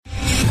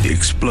the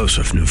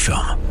explosive new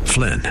film,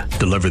 Flynn,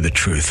 Deliver the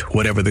Truth,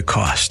 Whatever the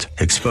Cost,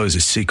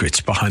 exposes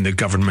secrets behind the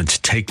government's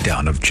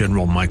takedown of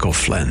General Michael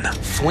Flynn.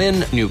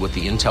 Flynn knew what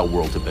the intel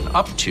world had been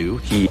up to.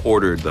 He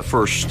ordered the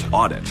first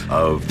audit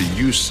of the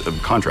use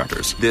of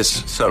contractors.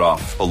 This set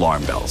off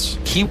alarm bells.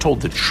 He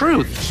told the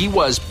truth. He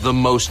was the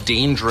most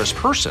dangerous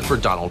person for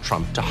Donald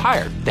Trump to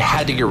hire. They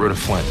had to get rid of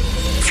Flynn.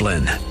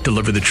 Flynn,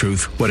 Deliver the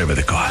Truth, Whatever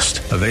the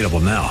Cost. Available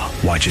now.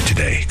 Watch it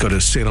today. Go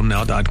to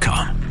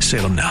salemnow.com.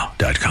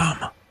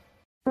 salemnow.com.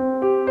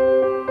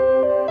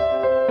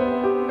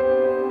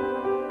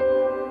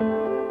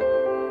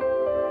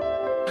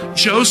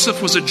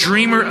 Joseph was a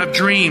dreamer of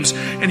dreams,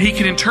 and he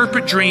could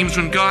interpret dreams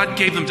when God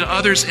gave them to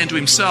others and to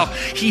himself.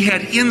 He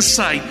had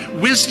insight,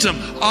 wisdom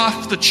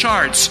off the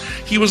charts.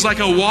 He was like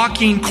a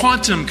walking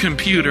quantum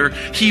computer.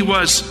 He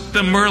was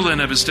the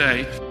Merlin of his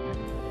day.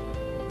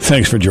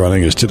 Thanks for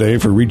joining us today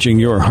for Reaching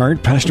Your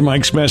Heart. Pastor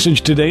Mike's message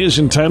today is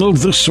entitled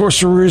The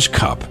Sorcerer's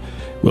Cup.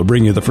 We'll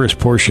bring you the first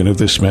portion of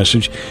this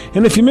message.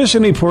 And if you miss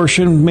any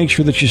portion, make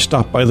sure that you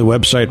stop by the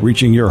website,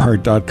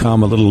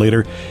 reachingyourheart.com, a little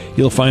later.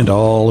 You'll find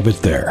all of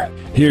it there.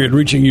 Here at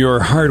Reaching Your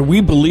Heart,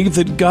 we believe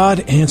that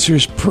God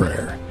answers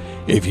prayer.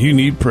 If you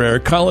need prayer,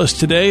 call us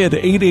today at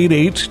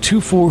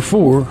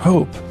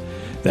 888-244-HOPE.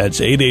 That's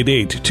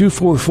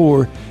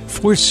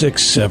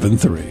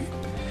 888-244-4673.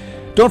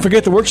 Don't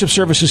forget the worship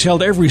service is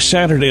held every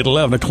Saturday at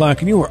 11 o'clock,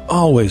 and you are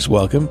always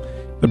welcome.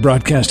 The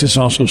broadcast is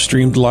also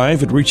streamed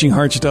live at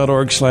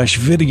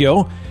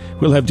reachinghearts.org/video.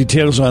 We'll have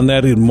details on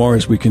that and more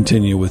as we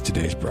continue with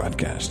today's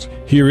broadcast.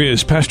 Here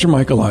is Pastor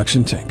Michael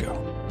Oxentenko.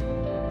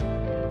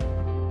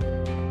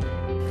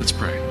 Let's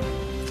pray.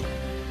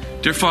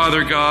 Dear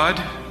Father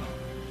God,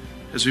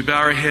 as we bow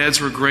our heads,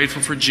 we're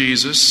grateful for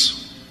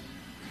Jesus.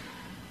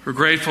 We're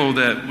grateful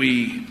that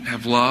we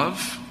have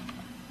love.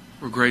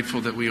 We're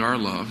grateful that we are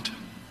loved.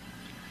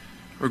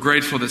 We're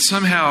grateful that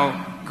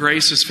somehow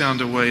grace has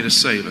found a way to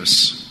save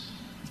us.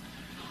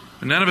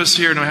 And none of us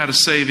here know how to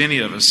save any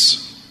of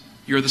us.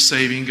 You're the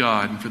saving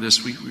God, and for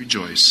this we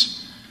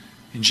rejoice.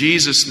 In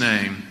Jesus'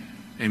 name,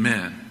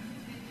 amen.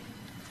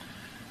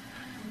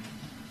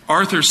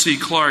 Arthur C.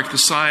 Clarke, the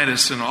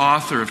scientist and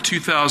author of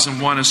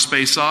 2001: A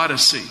Space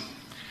Odyssey,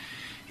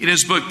 in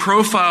his book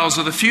Profiles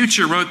of the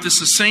Future, wrote this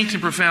succinct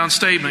and profound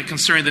statement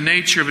concerning the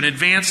nature of an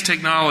advanced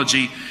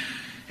technology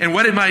and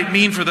what it might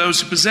mean for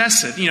those who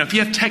possess it. If you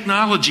have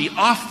technology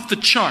off the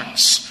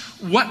charts,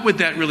 what would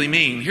that really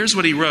mean? Here's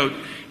what he wrote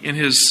in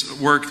his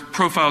work,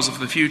 Profiles of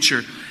the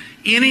Future.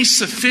 Any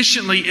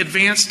sufficiently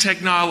advanced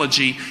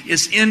technology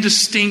is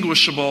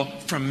indistinguishable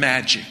from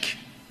magic.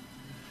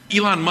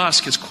 Elon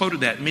Musk has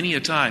quoted that many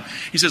a time.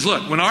 He says,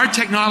 look, when our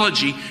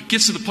technology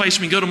gets to the place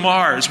we can go to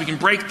Mars, we can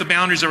break the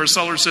boundaries of our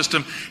solar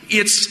system,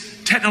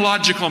 it's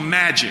technological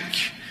magic.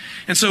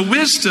 And so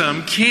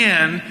wisdom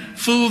can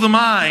fool the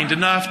mind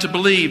enough to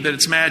believe that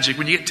it's magic.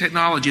 When you get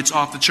technology, it's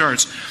off the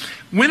charts.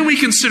 When we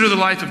consider the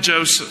life of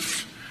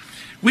Joseph,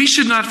 we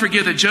should not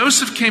forget that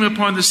Joseph came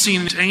upon the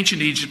scene in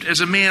ancient Egypt as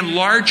a man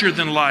larger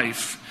than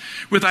life,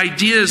 with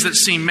ideas that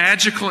seem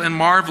magical and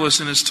marvelous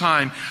in his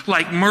time.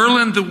 Like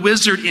Merlin the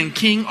wizard in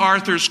King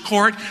Arthur's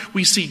court,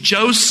 we see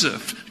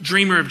Joseph,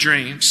 dreamer of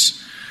dreams.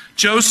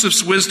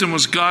 Joseph's wisdom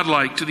was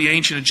godlike to the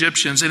ancient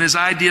Egyptians, and his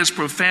ideas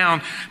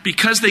profound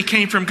because they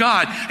came from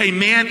God, a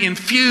man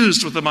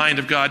infused with the mind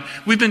of God.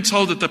 We've been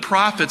told that the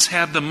prophets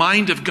have the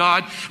mind of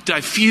God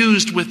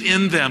diffused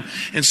within them.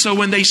 And so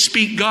when they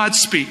speak, God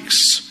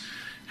speaks.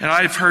 And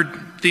I've heard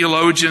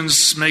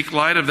theologians make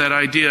light of that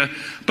idea.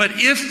 But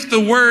if the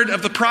word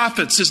of the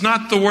prophets is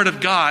not the word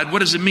of God, what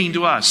does it mean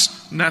to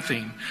us?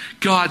 Nothing.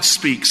 God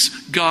speaks.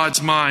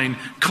 God's mind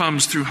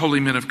comes through holy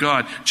men of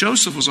God.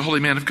 Joseph was a holy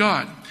man of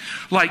God.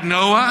 Like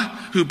Noah,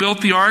 who built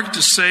the ark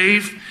to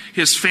save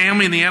his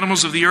family and the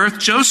animals of the earth,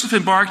 Joseph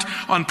embarked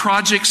on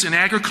projects in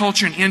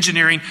agriculture and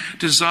engineering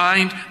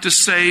designed to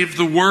save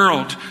the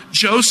world.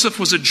 Joseph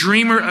was a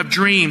dreamer of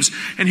dreams,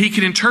 and he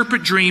could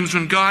interpret dreams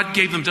when God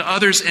gave them to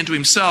others and to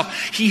himself.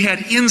 He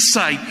had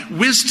insight,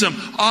 wisdom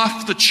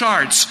off the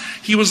charts.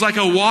 He was like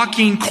a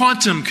walking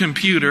quantum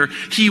computer.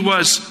 He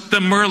was the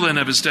Merlin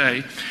of his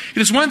day.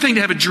 It is one thing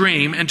to have a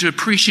dream and to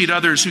appreciate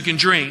others who can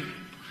dream.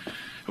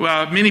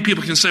 Well, many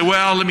people can say,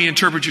 well, let me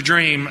interpret your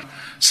dream.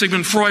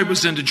 Sigmund Freud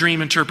was into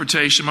dream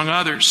interpretation, among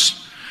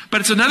others.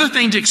 But it's another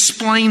thing to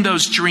explain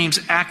those dreams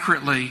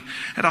accurately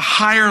at a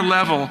higher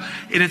level.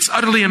 And it's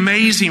utterly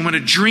amazing when a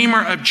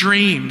dreamer of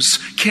dreams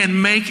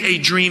can make a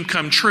dream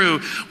come true,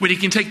 when he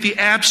can take the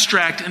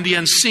abstract and the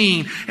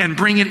unseen and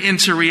bring it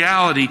into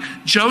reality.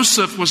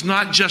 Joseph was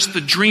not just the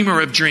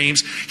dreamer of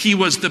dreams, he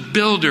was the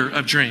builder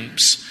of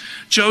dreams.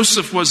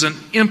 Joseph was an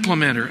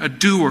implementer, a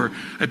doer,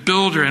 a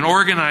builder, an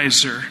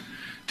organizer,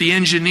 the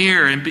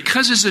engineer. And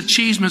because his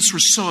achievements were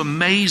so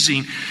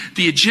amazing,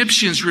 the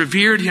Egyptians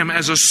revered him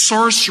as a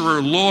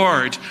sorcerer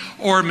lord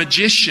or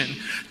magician.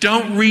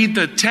 Don't read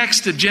the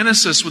text of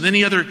Genesis with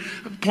any other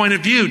point of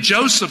view.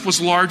 Joseph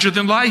was larger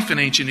than life in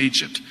ancient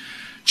Egypt.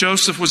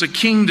 Joseph was a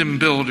kingdom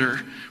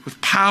builder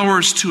with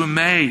powers to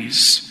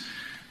amaze,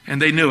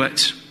 and they knew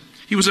it.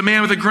 He was a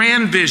man with a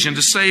grand vision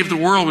to save the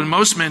world when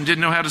most men didn't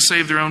know how to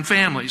save their own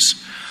families.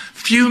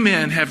 Few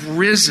men have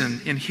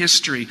risen in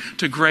history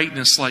to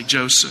greatness like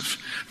Joseph.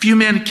 Few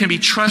men can be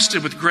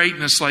trusted with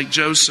greatness like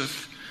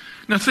Joseph.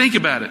 Now think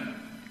about it.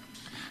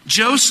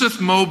 Joseph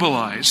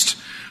mobilized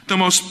the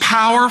most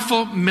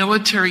powerful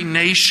military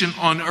nation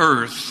on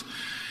earth.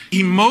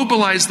 He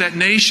mobilized that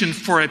nation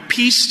for a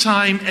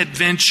peacetime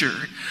adventure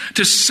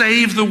to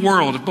save the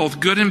world of both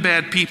good and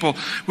bad people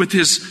with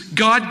his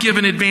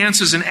God-given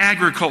advances in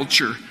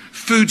agriculture,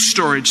 food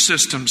storage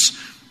systems,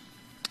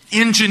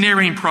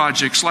 engineering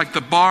projects like the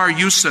Bar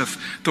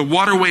Yusuf, the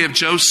waterway of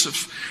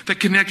Joseph,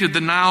 that connected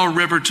the Nile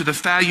River to the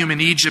Fayum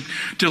in Egypt,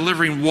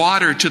 delivering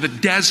water to the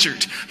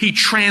desert. He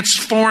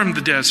transformed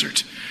the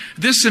desert.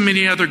 This and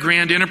many other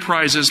grand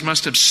enterprises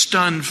must have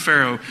stunned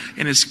Pharaoh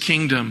and his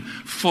kingdom,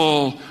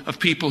 full of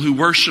people who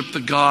worshiped the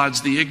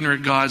gods, the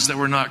ignorant gods that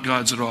were not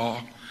gods at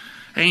all.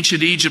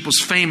 Ancient Egypt was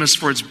famous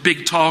for its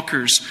big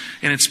talkers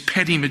and its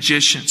petty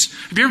magicians.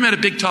 Have you ever met a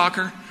big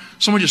talker?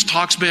 Someone just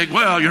talks big.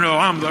 Well,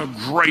 I'm the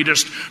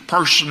greatest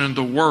person in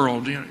the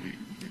world.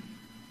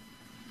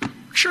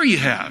 Sure you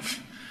have.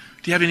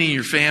 Do you have any in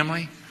your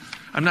family?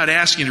 I'm not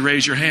asking you to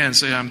raise your hand and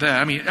say I'm that.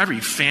 I mean,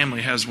 every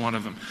family has one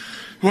of them.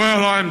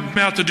 Well, I'm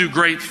about to do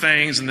great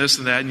things and this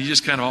and that. And you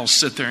just kind of all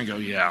sit there and go,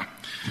 yeah.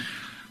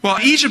 Well,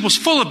 Egypt was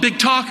full of big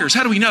talkers.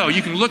 How do we know?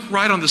 You can look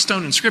right on the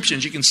stone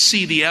inscriptions. You can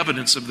see the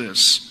evidence of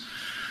this.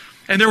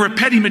 And there were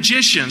petty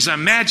magicians.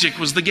 Magic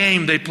was the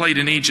game they played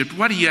in Egypt.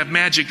 Why do you have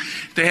magic?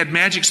 They had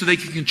magic so they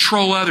could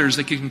control others.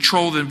 They could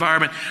control the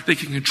environment. They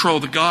could control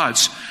the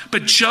gods.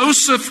 But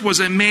Joseph was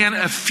a man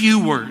of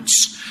few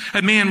words.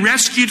 A man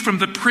rescued from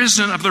the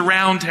prison of the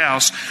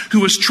roundhouse,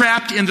 who was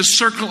trapped in the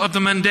circle of the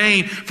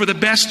mundane for the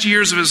best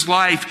years of his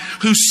life,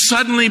 who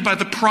suddenly, by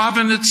the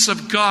providence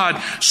of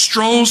God,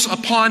 strolls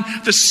upon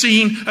the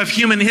scene of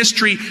human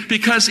history,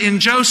 because in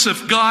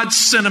Joseph, God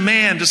sent a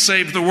man to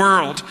save the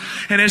world.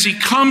 And as he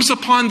comes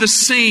upon the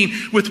scene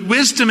with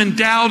wisdom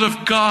endowed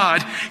of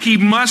God, he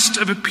must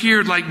have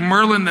appeared like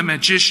Merlin the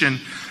magician,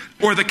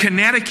 or the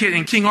Connecticut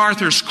in King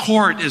Arthur's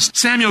court, as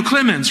Samuel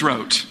Clemens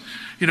wrote.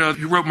 He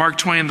wrote Mark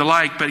Twain and the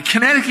like, but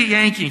Connecticut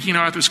Yankee in King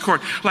Arthur's court,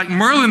 like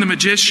Merlin the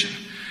magician,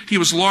 he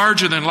was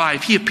larger than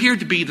life. He appeared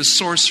to be the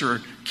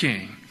sorcerer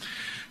king.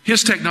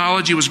 His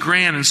technology was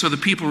grand, and so the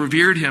people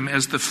revered him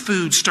as the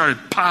food started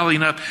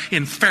piling up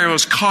in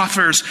Pharaoh's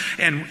coffers,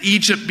 and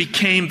Egypt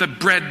became the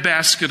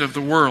breadbasket of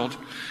the world.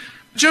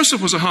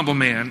 Joseph was a humble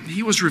man.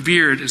 He was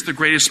revered as the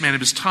greatest man of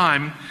his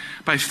time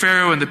by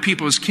Pharaoh and the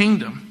people of his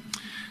kingdom.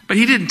 But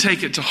he didn't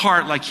take it to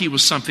heart like he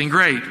was something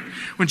great.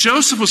 When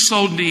Joseph was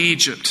sold into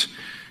Egypt,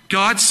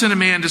 God sent a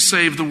man to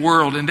save the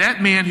world, and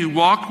that man who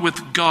walked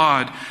with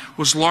God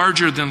was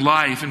larger than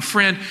life. And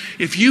friend,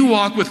 if you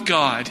walk with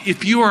God,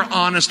 if you are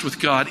honest with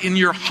God, in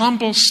your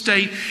humble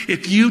state,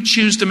 if you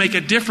choose to make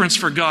a difference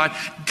for God,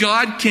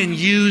 God can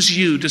use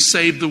you to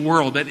save the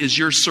world. That is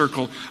your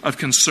circle of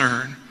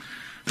concern.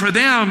 For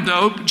them,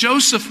 though,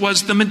 Joseph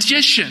was the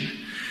magician.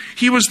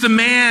 He was the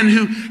man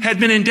who had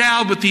been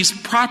endowed with these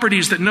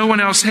properties that no one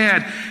else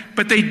had.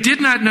 But they did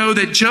not know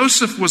that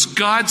Joseph was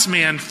God's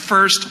man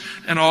first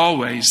and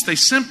always. They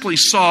simply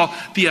saw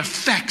the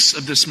effects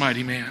of this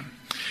mighty man.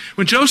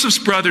 When Joseph's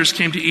brothers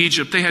came to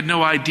Egypt, they had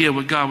no idea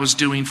what God was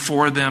doing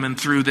for them and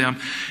through them.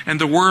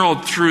 And the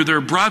world, through their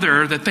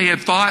brother that they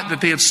had thought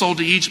that they had sold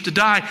to Egypt to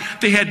die,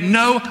 they had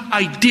no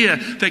idea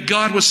that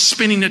God was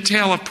spinning a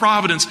tale of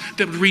providence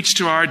that would reach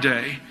to our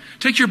day.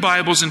 Take your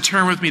Bibles and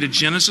turn with me to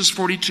Genesis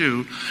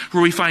 42,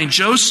 where we find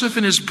Joseph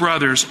and his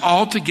brothers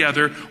all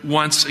together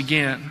once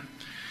again.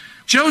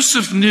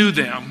 Joseph knew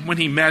them when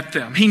he met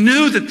them. He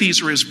knew that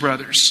these were his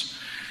brothers.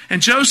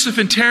 And Joseph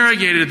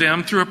interrogated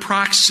them through a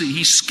proxy.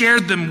 He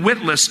scared them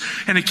witless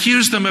and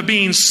accused them of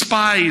being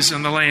spies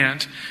in the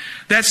land.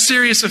 That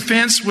serious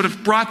offense would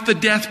have brought the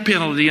death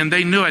penalty, and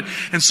they knew it.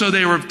 And so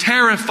they were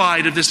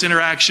terrified of this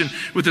interaction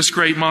with this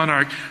great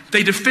monarch.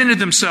 They defended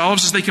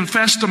themselves as they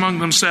confessed among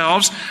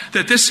themselves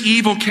that this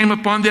evil came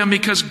upon them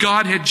because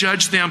God had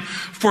judged them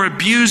for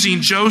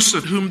abusing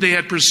Joseph, whom they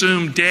had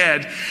presumed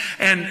dead.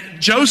 And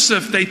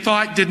Joseph, they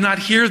thought, did not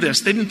hear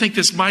this. They didn't think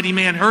this mighty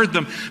man heard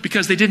them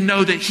because they didn't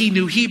know that he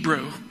knew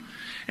Hebrew.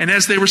 And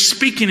as they were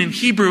speaking in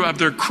Hebrew of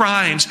their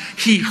crimes,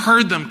 he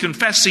heard them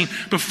confessing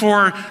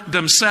before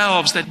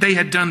themselves that they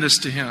had done this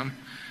to him.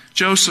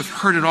 Joseph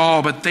heard it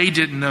all, but they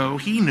didn't know.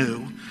 He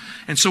knew.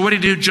 And so what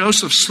did he do?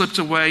 Joseph slipped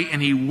away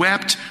and he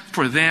wept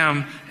for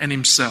them and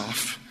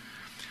himself.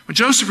 When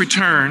Joseph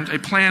returned, a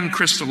plan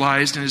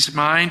crystallized in his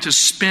mind to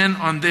spin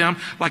on them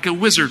like a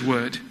wizard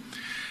would.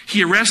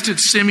 He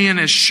arrested Simeon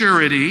as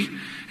surety,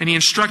 and he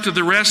instructed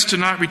the rest to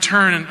not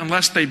return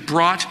unless they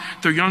brought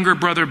their younger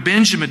brother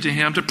Benjamin to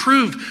him to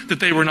prove that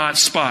they were not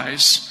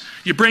spies.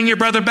 You bring your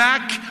brother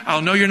back,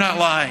 I'll know you're not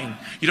lying.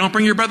 You don't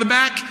bring your brother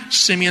back,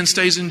 Simeon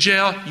stays in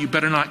jail, you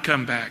better not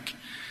come back.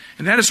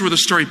 And that is where the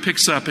story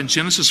picks up in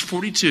Genesis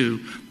 42,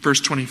 verse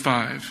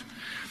 25.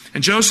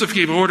 And Joseph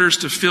gave orders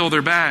to fill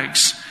their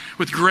bags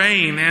with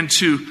grain and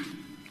to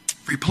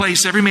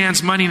replace every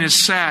man's money in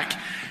his sack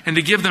and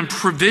to give them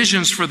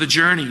provisions for the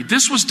journey.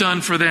 This was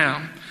done for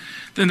them.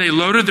 Then they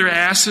loaded their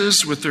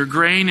asses with their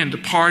grain and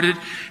departed.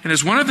 And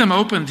as one of them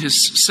opened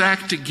his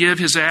sack to give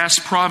his ass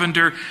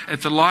provender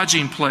at the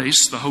lodging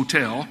place, the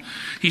hotel,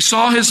 he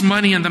saw his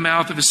money in the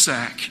mouth of his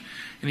sack.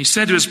 And he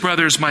said to his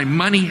brothers, "My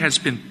money has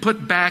been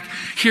put back.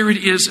 Here it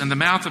is in the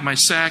mouth of my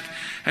sack."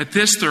 At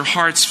this, their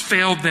hearts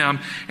failed them,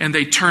 and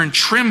they turned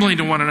trembling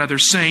to one another,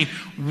 saying,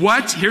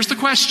 "What?" Here's the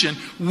question.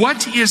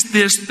 "What is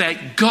this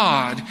that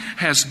God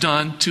has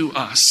done to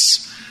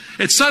us?"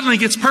 It suddenly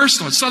gets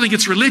personal. It suddenly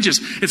gets religious.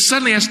 It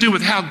suddenly has to do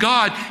with how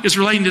God is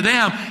relating to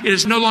them. It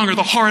is no longer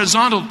the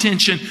horizontal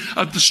tension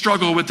of the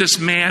struggle with this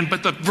man,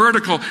 but the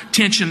vertical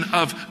tension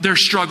of their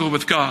struggle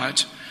with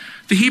God.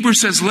 The Hebrew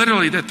says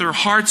literally that their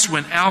hearts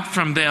went out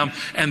from them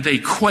and they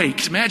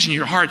quaked. Imagine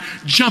your heart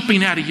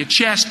jumping out of your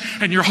chest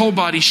and your whole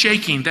body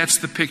shaking. That's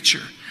the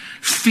picture.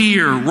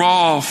 Fear,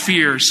 raw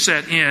fear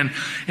set in,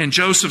 and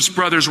Joseph's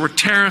brothers were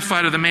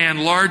terrified of the man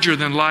larger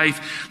than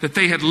life that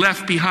they had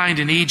left behind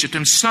in Egypt.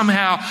 And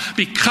somehow,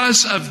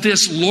 because of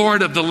this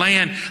Lord of the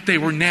land, they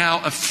were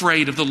now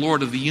afraid of the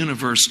Lord of the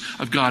universe,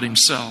 of God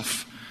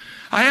himself.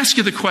 I ask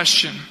you the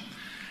question,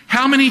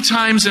 how many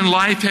times in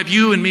life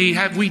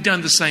have we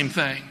done the same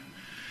thing?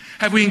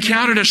 Have we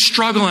encountered a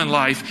struggle in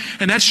life,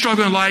 and that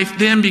struggle in life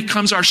then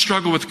becomes our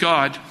struggle with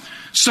God?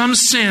 Some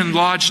sin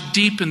lodged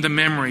deep in the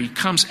memory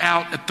comes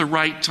out at the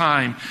right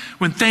time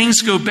when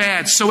things go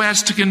bad, so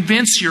as to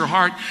convince your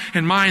heart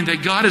and mind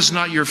that God is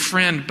not your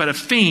friend but a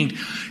fiend.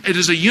 It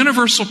is a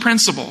universal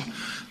principle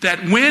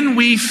that when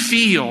we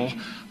feel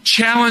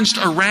challenged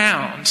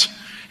around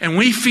and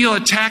we feel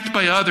attacked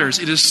by others,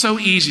 it is so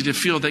easy to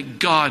feel that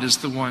God is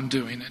the one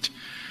doing it.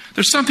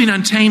 There's something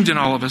untamed in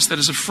all of us that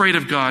is afraid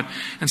of God,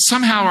 and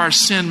somehow our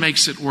sin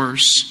makes it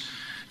worse.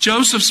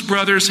 Joseph's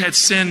brothers had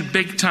sinned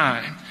big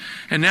time.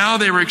 And now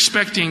they were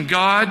expecting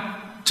God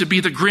to be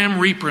the grim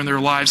reaper in their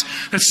lives.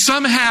 That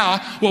somehow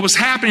what was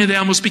happening to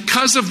them was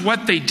because of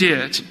what they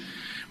did.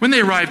 When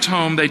they arrived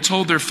home, they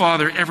told their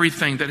father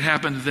everything that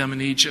happened to them in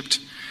Egypt.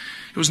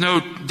 It was no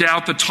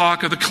doubt the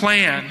talk of the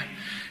clan,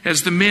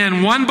 as the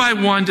men one by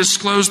one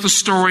disclosed the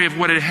story of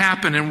what had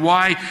happened and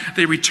why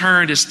they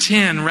returned as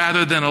 10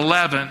 rather than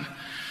 11.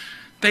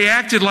 They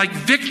acted like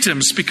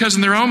victims because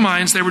in their own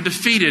minds they were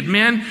defeated.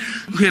 Men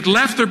who had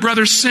left their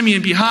brother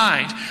Simeon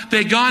behind. They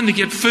had gone to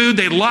get food.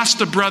 They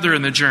lost a brother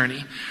in the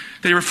journey.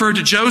 They referred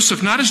to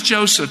Joseph not as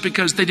Joseph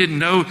because they didn't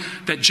know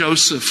that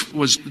Joseph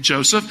was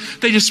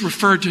Joseph. They just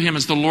referred to him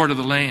as the Lord of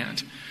the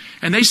land.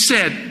 And they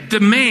said, the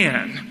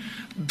man,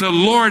 the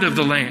Lord of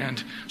the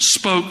land,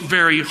 spoke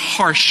very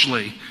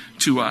harshly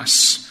to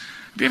us.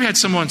 Have you ever had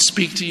someone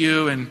speak to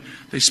you and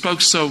they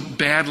spoke so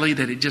badly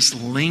that it just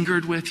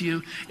lingered with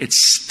you? It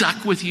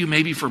stuck with you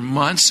maybe for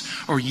months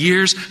or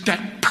years.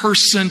 That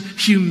person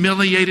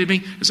humiliated me.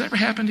 Has that ever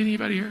happened to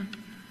anybody here?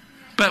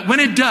 But when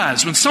it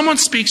does, when someone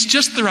speaks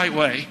just the right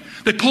way,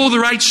 they pull the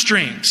right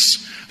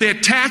strings, they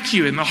attack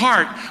you in the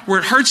heart where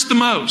it hurts the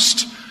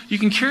most, you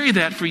can carry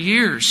that for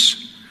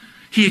years.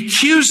 He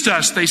accused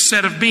us, they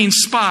said, of being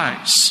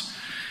spies.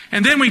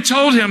 And then we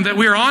told him that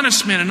we are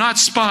honest men and not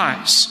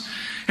spies.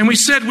 And we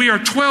said we are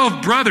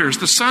 12 brothers,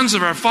 the sons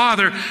of our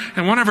father,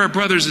 and one of our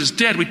brothers is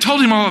dead. We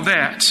told him all of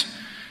that.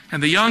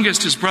 And the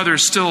youngest, his brother,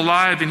 is still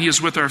alive, and he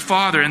is with our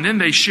father. And then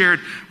they shared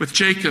with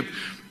Jacob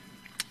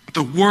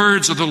the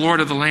words of the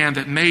Lord of the land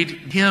that made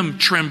him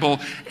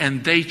tremble,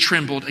 and they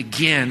trembled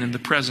again in the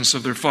presence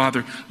of their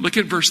father. Look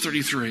at verse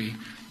 33.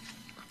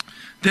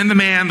 Then the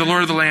man, the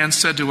Lord of the land,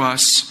 said to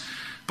us,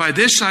 "By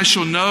this I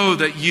shall know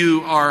that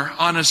you are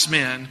honest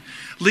men.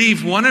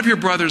 Leave one of your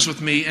brothers with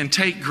me and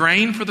take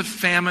grain for the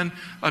famine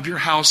of your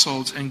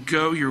households and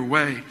go your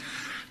way.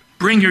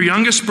 Bring your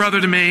youngest brother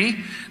to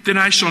me, then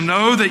I shall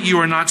know that you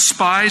are not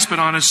spies but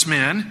honest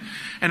men.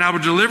 And I will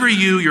deliver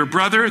you your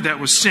brother," that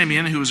was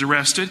Simeon, who was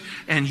arrested,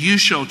 "and you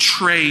shall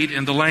trade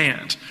in the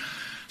land."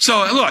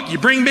 So look, you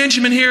bring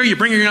Benjamin here, you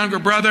bring your younger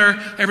brother,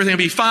 everything will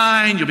be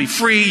fine, you'll be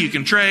free, you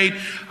can trade.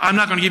 I'm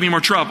not going to give you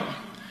more trouble.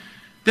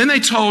 Then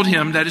they told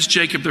him, that is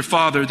Jacob their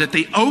father, that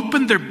they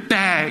opened their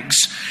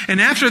bags.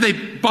 And after they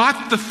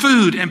bought the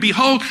food, and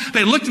behold,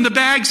 they looked in the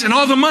bags and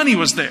all the money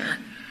was there.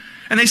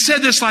 And they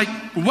said this like,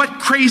 what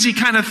crazy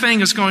kind of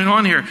thing is going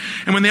on here?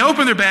 And when they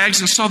opened their bags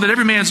and saw that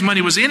every man's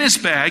money was in his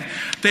bag,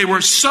 they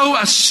were so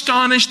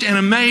astonished and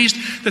amazed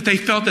that they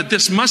felt that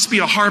this must be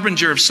a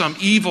harbinger of some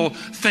evil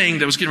thing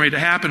that was getting ready to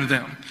happen to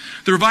them.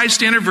 The Revised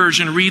Standard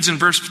Version reads in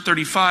verse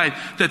 35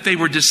 that they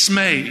were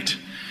dismayed.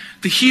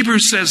 The Hebrew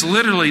says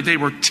literally they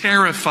were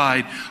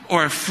terrified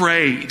or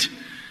afraid.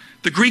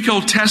 The Greek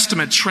Old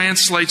Testament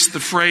translates the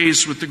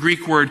phrase with the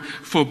Greek word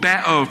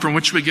phobao, from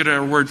which we get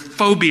our word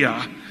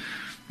phobia.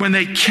 When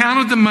they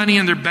counted the money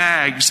in their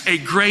bags, a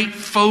great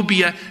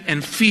phobia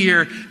and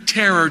fear,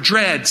 terror,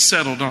 dread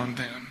settled on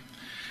them.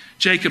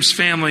 Jacob's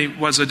family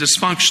was a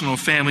dysfunctional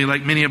family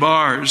like many of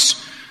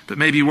ours, but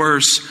maybe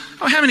worse.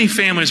 Oh, how many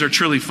families are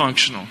truly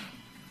functional?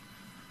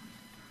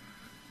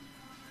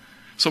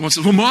 Someone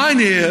says, well, mine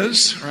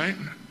is, right?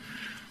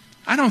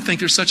 I don't think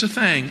there's such a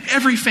thing.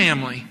 Every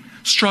family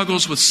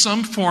struggles with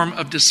some form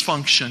of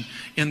dysfunction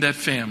in that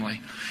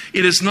family.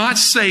 It is not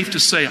safe to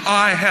say,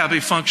 I have a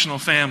functional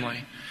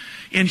family.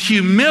 In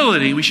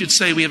humility, we should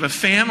say we have a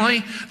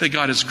family, that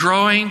God is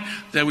growing,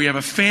 that we have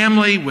a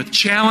family with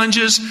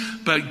challenges,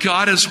 but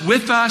God is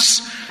with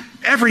us.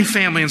 Every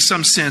family, in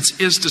some sense,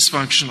 is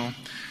dysfunctional.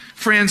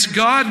 Friends,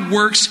 God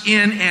works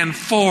in and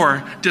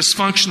for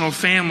dysfunctional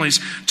families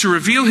to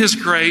reveal His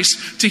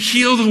grace, to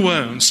heal the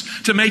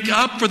wounds, to make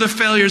up for the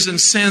failures and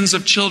sins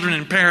of children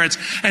and parents,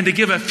 and to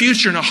give a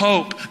future and a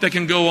hope that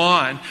can go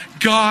on.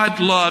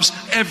 God loves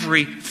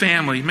every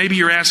family. Maybe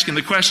you're asking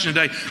the question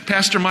today,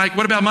 Pastor Mike,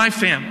 what about my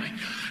family?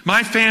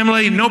 My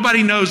family,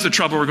 nobody knows the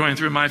trouble we're going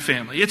through in my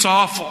family. It's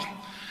awful.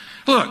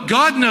 Look,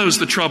 God knows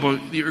the trouble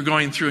that you're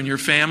going through in your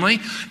family.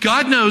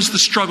 God knows the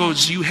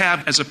struggles you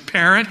have as a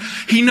parent.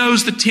 He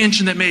knows the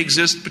tension that may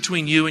exist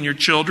between you and your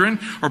children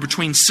or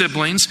between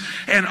siblings.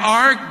 And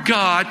our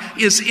God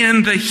is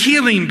in the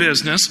healing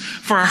business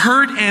for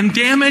hurt and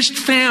damaged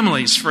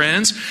families,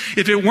 friends.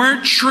 If it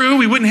weren't true,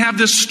 we wouldn't have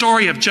this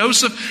story of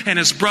Joseph and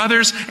his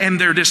brothers and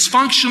their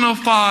dysfunctional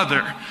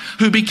father,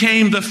 who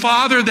became the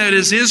father that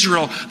is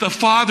Israel, the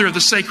father of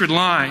the sacred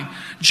line.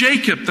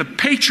 Jacob, the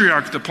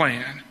patriarch of the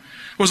plan,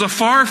 was a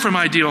far from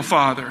ideal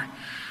father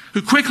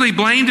who quickly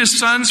blamed his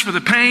sons for the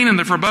pain and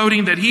the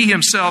foreboding that he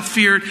himself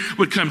feared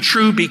would come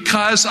true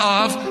because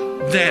of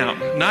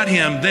them. Not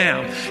him,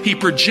 them. He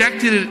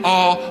projected it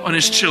all on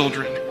his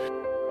children.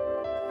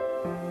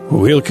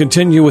 We'll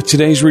continue with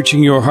today's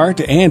Reaching Your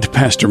Heart and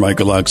Pastor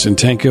Michael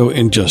Oxentenko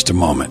in just a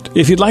moment.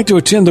 If you'd like to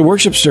attend the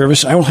worship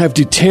service, I will have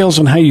details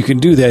on how you can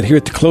do that here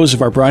at the close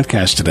of our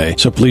broadcast today,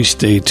 so please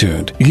stay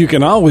tuned. You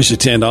can always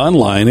attend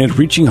online at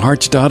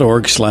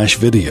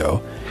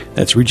reachinghearts.org/video.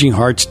 That's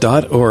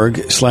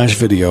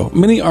reachinghearts.org/video.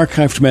 Many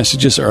archived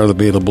messages are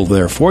available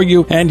there for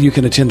you, and you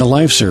can attend the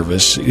live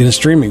service in a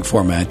streaming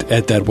format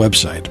at that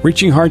website,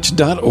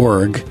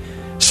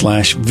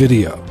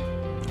 reachinghearts.org/video.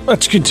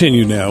 Let's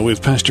continue now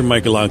with Pastor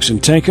Michael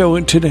Oxentenko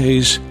in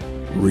today's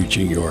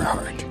Reaching Your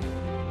Heart.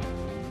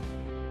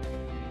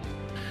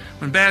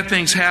 When bad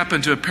things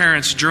happen to a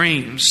parent's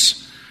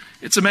dreams,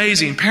 it's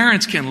amazing.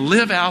 Parents can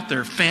live out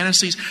their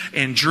fantasies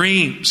and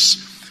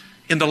dreams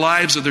in the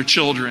lives of their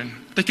children.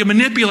 They can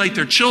manipulate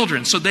their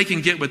children so they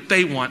can get what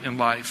they want in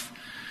life.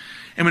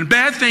 And when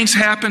bad things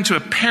happen to a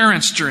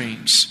parent's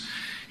dreams,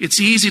 it's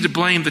easy to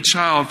blame the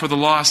child for the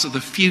loss of the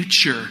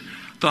future,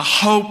 the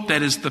hope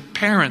that is the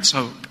parent's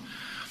hope.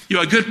 You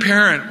know, a good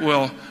parent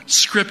will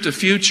script a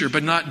future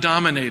but not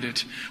dominate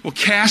it, will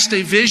cast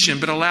a vision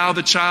but allow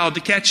the child to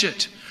catch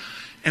it,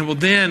 and will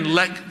then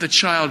let the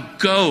child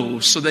go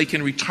so they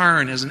can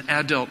return as an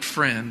adult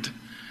friend.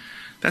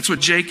 That's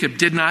what Jacob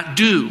did not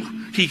do.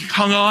 He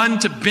hung on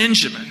to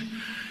Benjamin.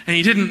 And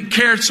he didn't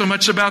care so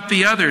much about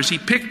the others. He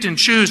picked and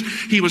chose.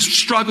 He was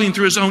struggling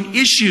through his own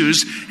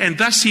issues, and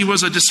thus he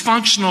was a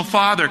dysfunctional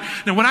father.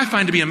 Now, what I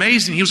find to be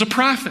amazing, he was a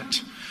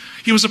prophet.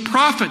 He was a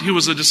prophet who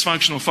was a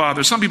dysfunctional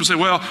father. Some people say,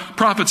 well,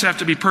 prophets have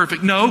to be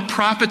perfect. No,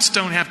 prophets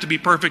don't have to be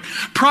perfect.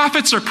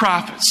 Prophets are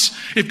prophets.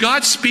 If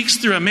God speaks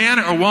through a man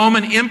or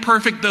woman,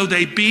 imperfect though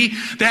they be,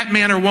 that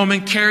man or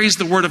woman carries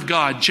the word of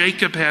God.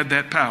 Jacob had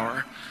that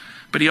power.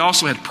 But he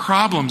also had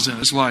problems in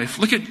his life.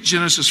 Look at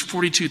Genesis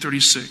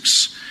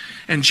 42:36.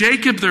 And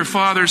Jacob, their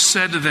father,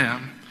 said to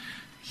them,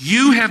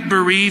 "You have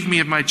bereaved me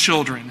of my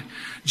children.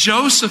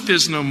 Joseph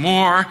is no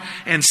more,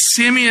 and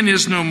Simeon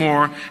is no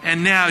more,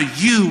 and now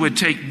you would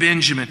take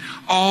Benjamin.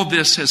 All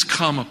this has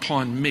come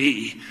upon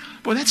me."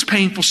 Boy, that's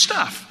painful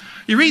stuff.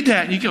 You read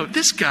that and you go,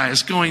 this guy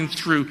is going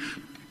through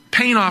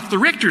pain off the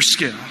Richter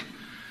scale.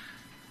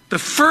 The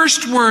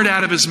first word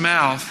out of his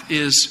mouth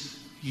is,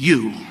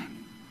 you.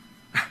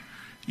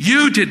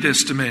 You did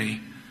this to me.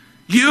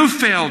 You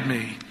failed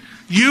me.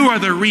 You are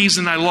the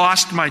reason I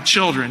lost my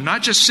children.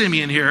 Not just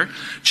Simeon here.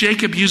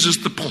 Jacob uses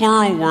the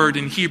plural word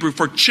in Hebrew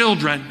for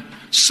children,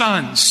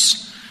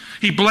 sons.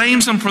 He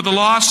blames them for the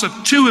loss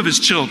of two of his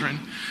children.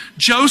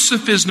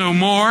 Joseph is no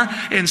more,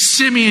 and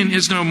Simeon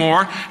is no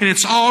more, and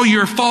it's all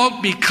your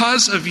fault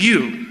because of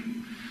you.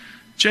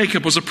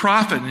 Jacob was a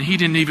prophet, and he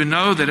didn't even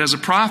know that as a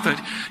prophet,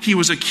 he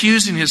was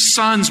accusing his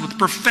sons with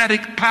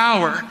prophetic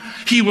power.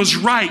 He was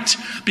right.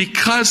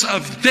 Because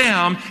of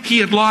them, he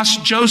had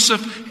lost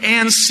Joseph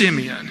and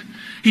Simeon.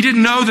 He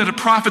didn't know that a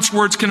prophet's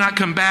words cannot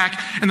come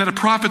back and that a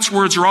prophet's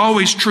words are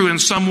always true in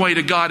some way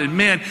to God and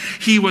men.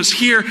 He was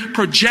here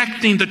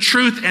projecting the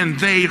truth, and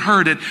they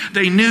heard it.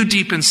 They knew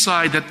deep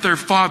inside that their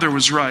father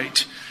was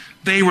right.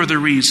 They were the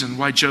reason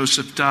why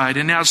Joseph died.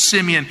 And now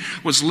Simeon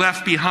was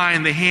left behind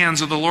in the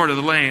hands of the Lord of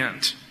the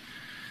land.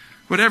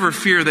 Whatever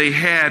fear they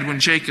had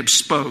when Jacob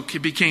spoke, it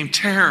became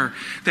terror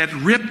that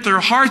ripped their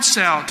hearts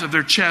out of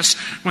their chests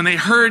when they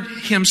heard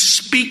him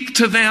speak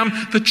to them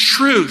the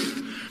truth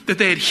that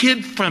they had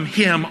hid from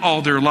him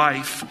all their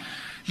life.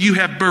 You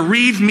have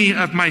bereaved me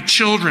of my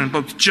children,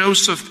 both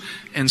Joseph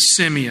and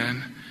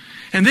Simeon.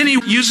 And then he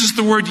uses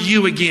the word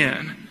you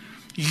again.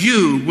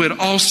 You would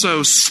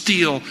also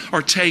steal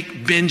or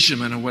take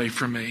Benjamin away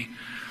from me.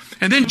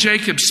 And then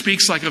Jacob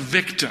speaks like a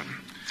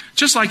victim,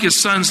 just like his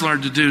sons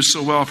learned to do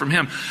so well from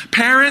him.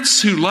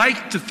 Parents who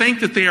like to think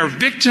that they are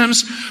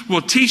victims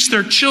will teach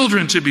their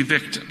children to be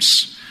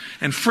victims.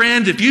 And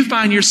friend, if you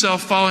find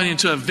yourself falling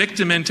into a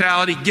victim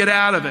mentality, get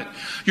out of it.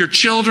 Your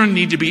children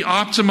need to be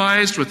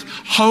optimized with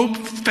hope,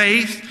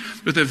 faith,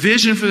 with a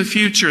vision for the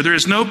future. There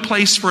is no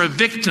place for a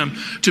victim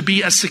to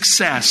be a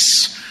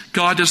success.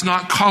 God does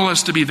not call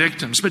us to be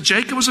victims. But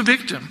Jacob was a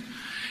victim.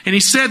 And he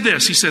said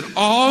this. He said,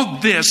 all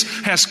this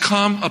has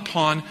come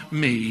upon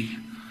me.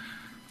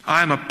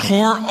 I am a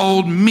poor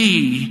old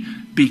me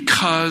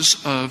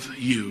because of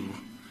you.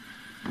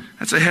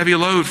 That's a heavy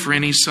load for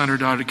any son or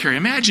daughter to carry.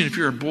 Imagine if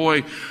you're a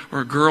boy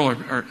or a girl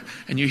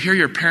and you hear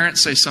your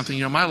parents say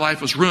something, my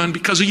life was ruined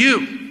because of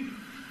you.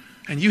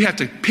 And you have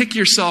to pick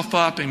yourself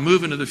up and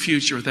move into the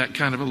future with that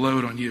kind of a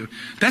load on you.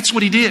 That's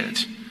what he did.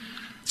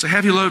 It's a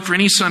heavy load for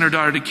any son or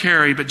daughter to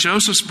carry, but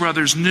Joseph's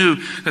brothers knew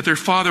that their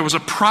father was a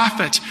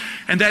prophet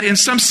and that in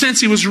some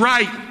sense he was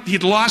right.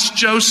 He'd lost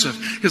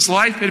Joseph. His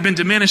life had been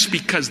diminished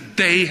because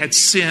they had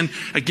sinned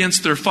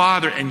against their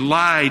father and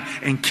lied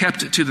and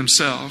kept it to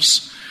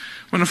themselves.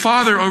 When a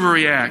father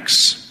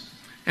overreacts,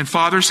 and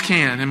fathers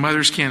can, and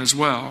mothers can as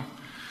well,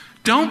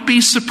 don't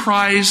be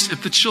surprised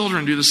if the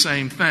children do the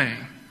same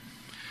thing.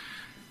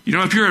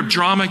 If you're a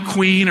drama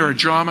queen or a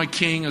drama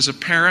king as a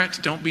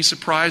parent, don't be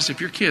surprised if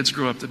your kids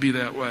grow up to be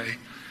that way.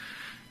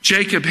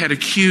 Jacob had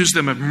accused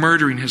them of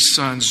murdering his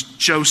sons,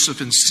 Joseph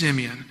and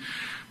Simeon,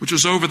 which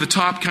was over the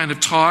top kind of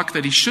talk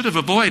that he should have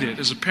avoided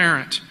as a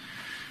parent.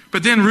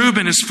 But then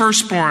Reuben, his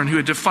firstborn, who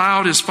had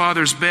defiled his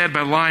father's bed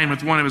by lying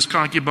with one of his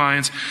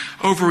concubines,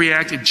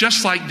 overreacted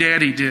just like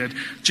Daddy did.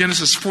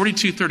 Genesis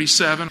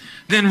 42:37.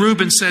 Then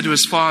Reuben said to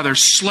his father,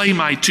 slay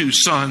my 2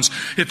 sons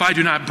if I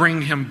do not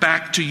bring him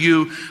back to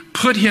you.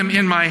 Put him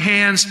in my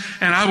hands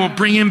and I will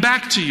bring him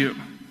back to you.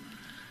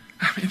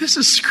 This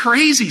is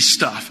crazy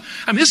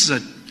stuff. This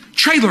is a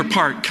trailer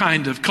park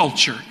kind of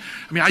culture.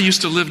 I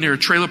used to live near a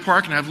trailer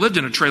park, and I've lived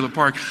in a trailer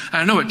park.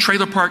 I know what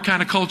trailer park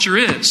kind of culture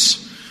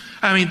is.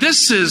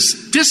 This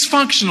is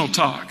dysfunctional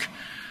talk.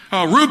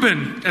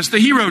 Reuben, as the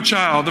hero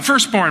child, the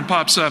firstborn,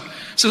 pops up,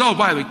 says,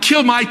 by the way,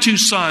 kill my 2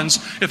 sons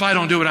if I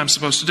don't do what I'm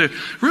supposed to do.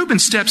 Reuben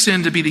steps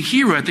in to be the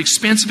hero at the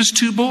expense of his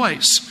 2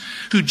 boys,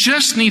 who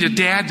just need a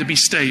dad to be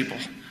stable.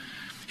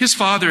 His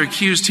father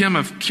accused him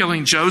of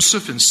killing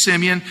Joseph and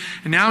Simeon,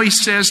 and now he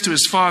says to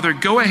his father,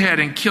 go ahead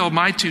and kill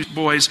my 2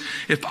 boys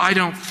if I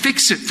don't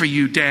fix it for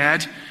you,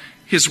 Dad.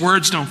 His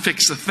words don't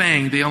fix a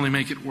thing, they only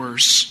make it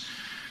worse.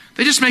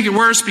 They just make it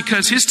worse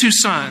because his 2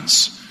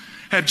 sons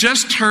have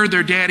just heard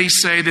their daddy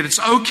say that it's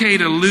okay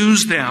to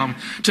lose them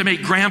to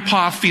make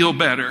grandpa feel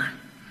better.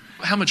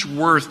 How much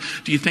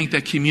worth do you think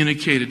that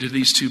communicated to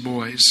these 2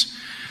 boys?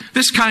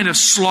 This kind of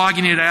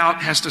slogging it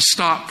out has to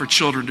stop for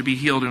children to be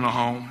healed in a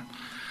home.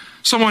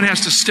 Someone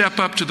has to step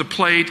up to the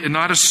plate and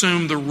not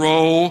assume the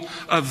role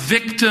of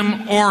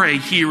victim or a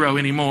hero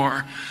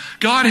anymore.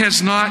 God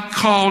has not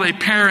called a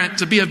parent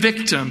to be a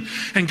victim,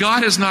 and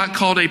God has not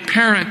called a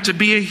parent to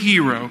be a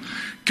hero.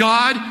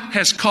 God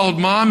has called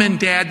mom and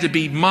dad to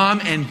be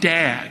mom and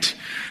dad,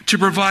 to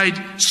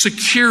provide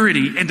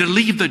security and to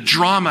leave the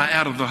drama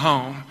out of the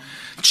home.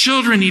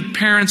 Children need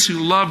parents who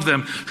love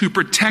them, who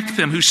protect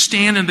them, who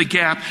stand in the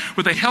gap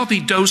with a healthy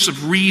dose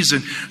of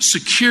reason,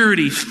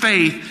 security,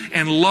 faith,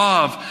 and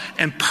love,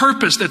 and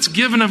purpose that's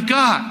given of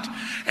God.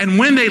 And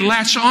when they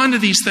latch onto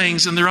these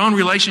things in their own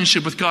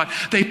relationship with God,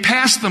 they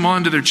pass them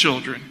on to their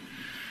children.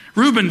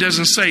 Reuben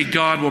doesn't say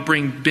God will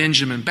bring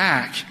Benjamin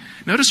back.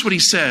 Notice what he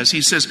says.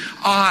 He says,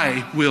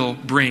 I will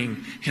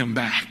bring him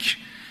back.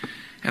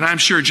 And I'm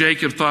sure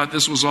Jacob thought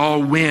this was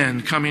all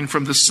wind coming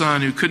from the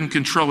son who couldn't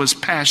control his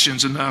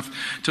passions enough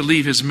to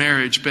leave his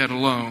marriage bed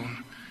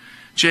alone.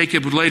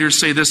 Jacob would later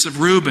say this of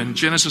Reuben,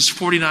 Genesis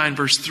 49,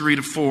 verse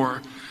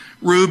 3-4.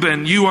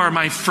 Reuben, you are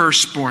my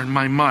firstborn,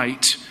 my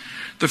might,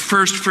 the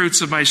first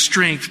fruits of my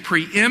strength,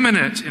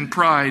 preeminent in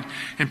pride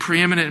and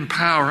preeminent in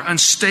power,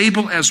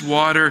 unstable as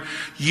water.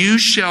 You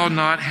shall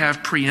not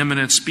have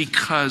preeminence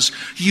because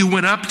you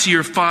went up to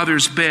your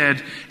father's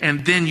bed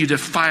and then you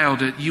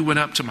defiled it. You went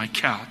up to my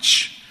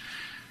couch.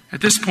 At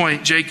this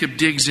point, Jacob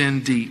digs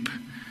in deep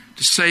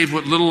to save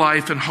what little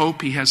life and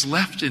hope he has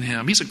left in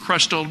him. He's a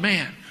crushed old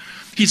man.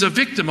 He's a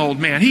victim old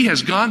man. He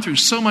has gone through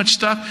so much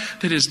stuff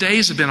that his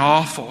days have been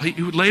awful.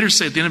 He would later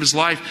say at the end of his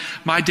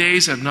life, my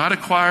days have not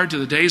acquired to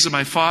the days of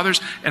my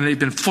fathers, and they've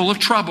been full of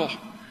trouble.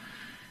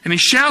 And he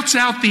shouts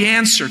out the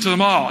answer to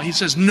them all. He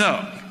says,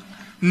 no.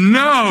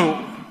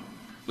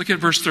 Look at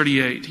verse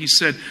 38. He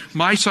said,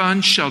 my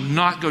son shall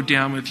not go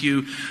down with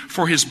you,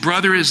 for his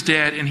brother is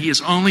dead, and he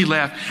is only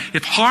left.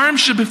 If harm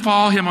should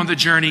befall him on the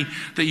journey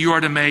that you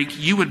are to make,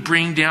 you would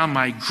bring down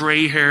my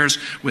gray hairs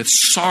with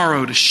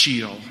sorrow to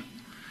Sheol.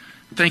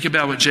 Think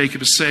about what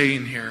Jacob is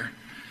saying here.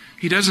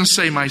 He doesn't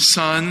say my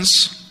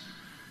sons.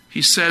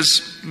 He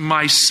says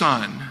my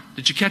son.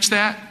 Did you catch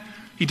that?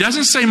 He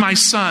doesn't say my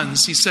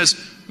sons. He says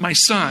my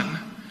son.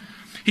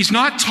 He's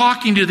not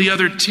talking to the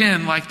other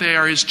 10 like they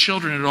are his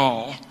children at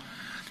all.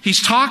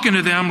 He's talking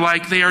to them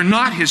like they are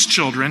not his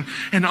children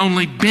and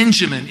only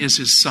Benjamin is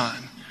his son.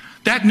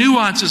 That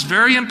nuance is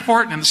very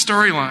important in the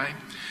storyline.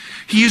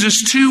 He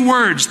uses 2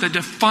 words that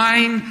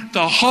define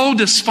the whole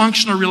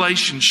dysfunctional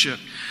relationship.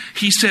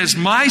 He says,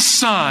 my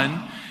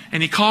son,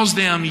 And he calls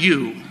them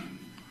you.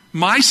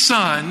 My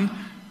son,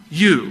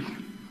 you.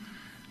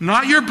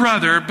 Not your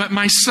brother, but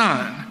my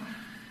son.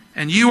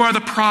 And you are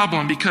the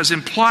problem, because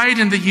implied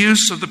in the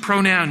use of the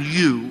pronoun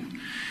you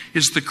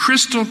is the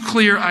crystal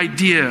clear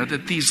idea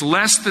that these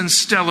less than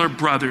stellar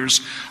brothers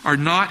are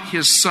not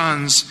his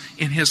sons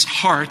in his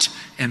heart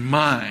and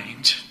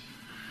mind.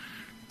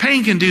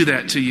 Pain can do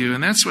that to you,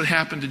 and that's what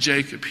happened to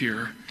Jacob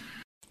here.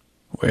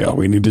 Well,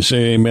 we need to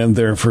say amen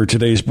there for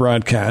today's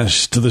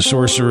broadcast to the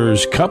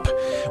Sorcerer's Cup.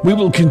 We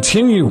will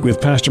continue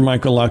with Pastor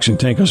Michael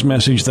Oxentenko's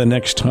message the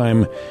next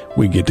time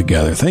we get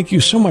together. Thank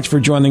you so much for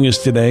joining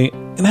us today,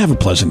 and have a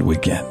pleasant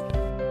weekend.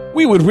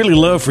 We would really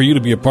love for you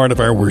to be a part of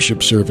our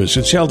worship service.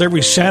 It's held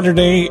every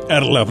Saturday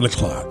at 11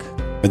 o'clock.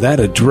 That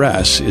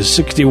address is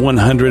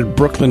 6100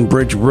 Brooklyn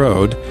Bridge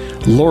Road,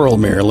 Laurel,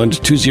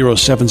 Maryland,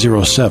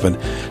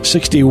 20707.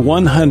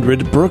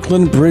 6100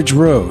 Brooklyn Bridge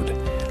Road,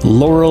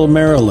 Laurel,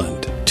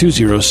 Maryland,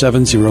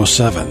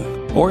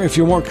 20707. Or if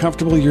you're more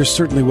comfortable, you're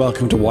certainly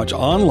welcome to watch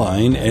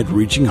online at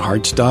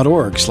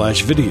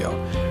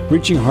reachinghearts.org/video.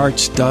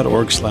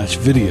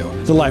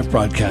 reachinghearts.org/video. The live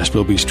broadcast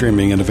will be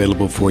streaming and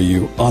available for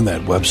you on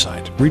that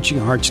website,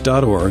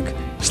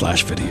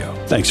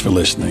 reachinghearts.org/video. Thanks for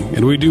listening,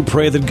 and we do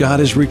pray that God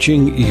is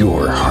reaching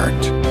your heart.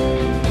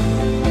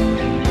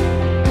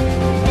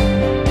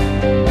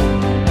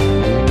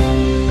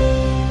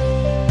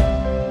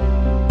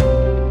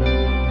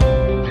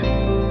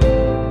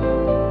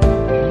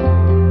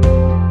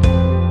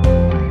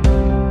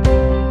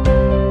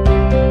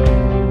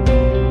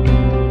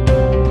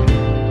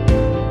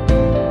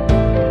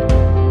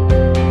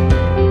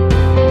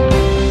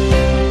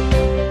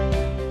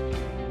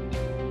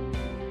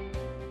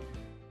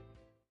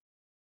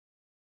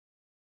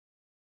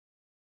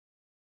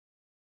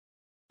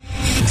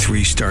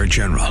 Three-star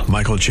General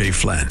Michael J.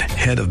 Flynn,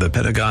 head of the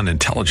Pentagon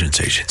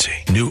Intelligence Agency,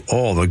 knew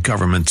all the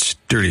government's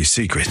dirty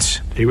secrets.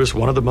 He was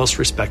one of the most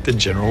respected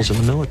generals in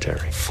the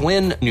military.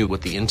 Flynn knew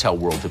what the intel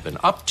world had been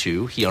up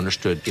to. He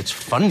understood its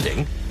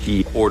funding.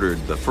 He ordered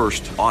the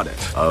first audit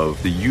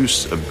of the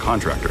use of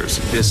contractors.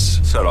 This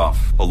set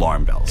off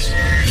alarm bells.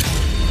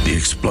 The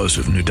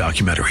explosive new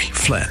documentary,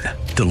 Flynn,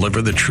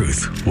 Deliver the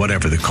Truth,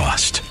 Whatever the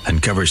Cost,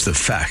 uncovers the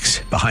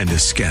facts behind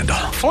this scandal.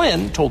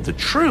 Flynn told the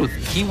truth.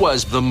 He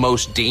was the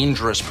most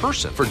dangerous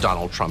person for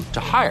Donald Trump to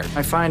hire.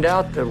 I find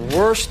out the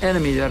worst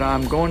enemy that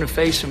I'm going to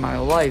face in my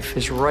life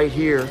is right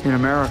here in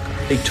America.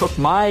 They took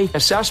my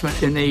assessment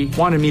and they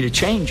wanted me to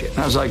change it. And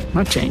I was like, I'm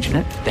not changing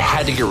it. They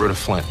had to get rid of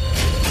Flynn.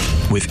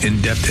 With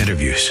in-depth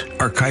interviews,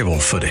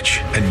 archival footage,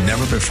 and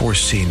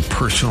never-before-seen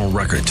personal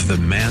records of the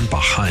man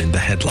behind the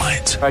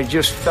headlines. I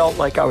just felt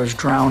like I was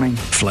drowning.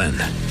 Flynn,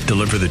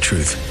 Deliver the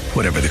Truth,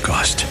 Whatever the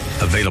Cost.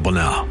 Available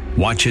now.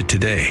 Watch it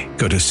today.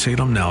 Go to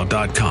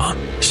salemnow.com.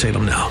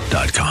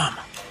 salemnow.com.